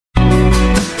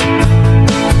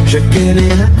Checking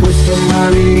in at Costa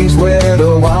Maris, where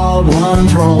the wild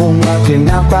ones roam. Rocking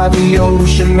out by the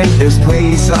ocean, make this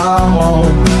place our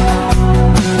home.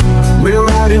 We're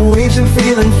riding waves and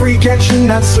feeling free, catching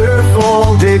that surf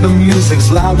all day. The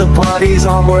music's loud, the party's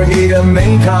on, we're here to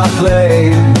make our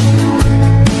play.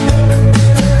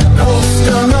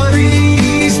 Costa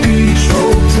Maris Beach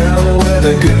Hotel, where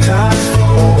the good times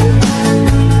flow.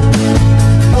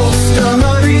 Costa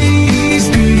Maris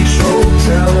Beach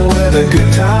Hotel, where the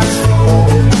good times flow.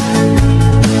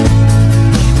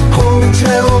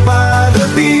 Hotel by the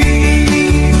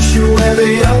beach, where the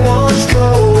young ones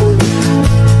go.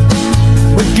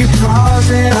 With guitars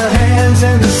in our hands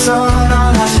and the sun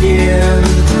on our skin,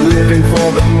 living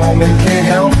for the moment, can't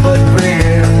help but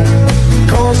grin.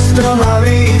 Costa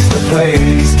Maris, the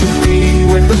place to be,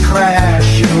 with the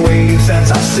crashing waves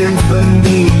as our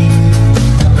symphony.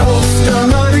 Costa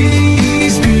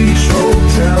Maris Beach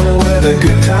Hotel, where the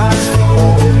good times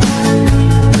flow.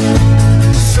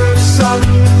 Surf's up,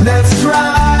 let's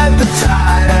ride the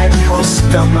tide at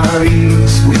Costa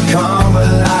Maris, we come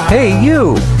alive. Hey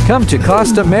you! Come to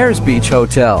Costa Maris Beach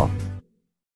Hotel.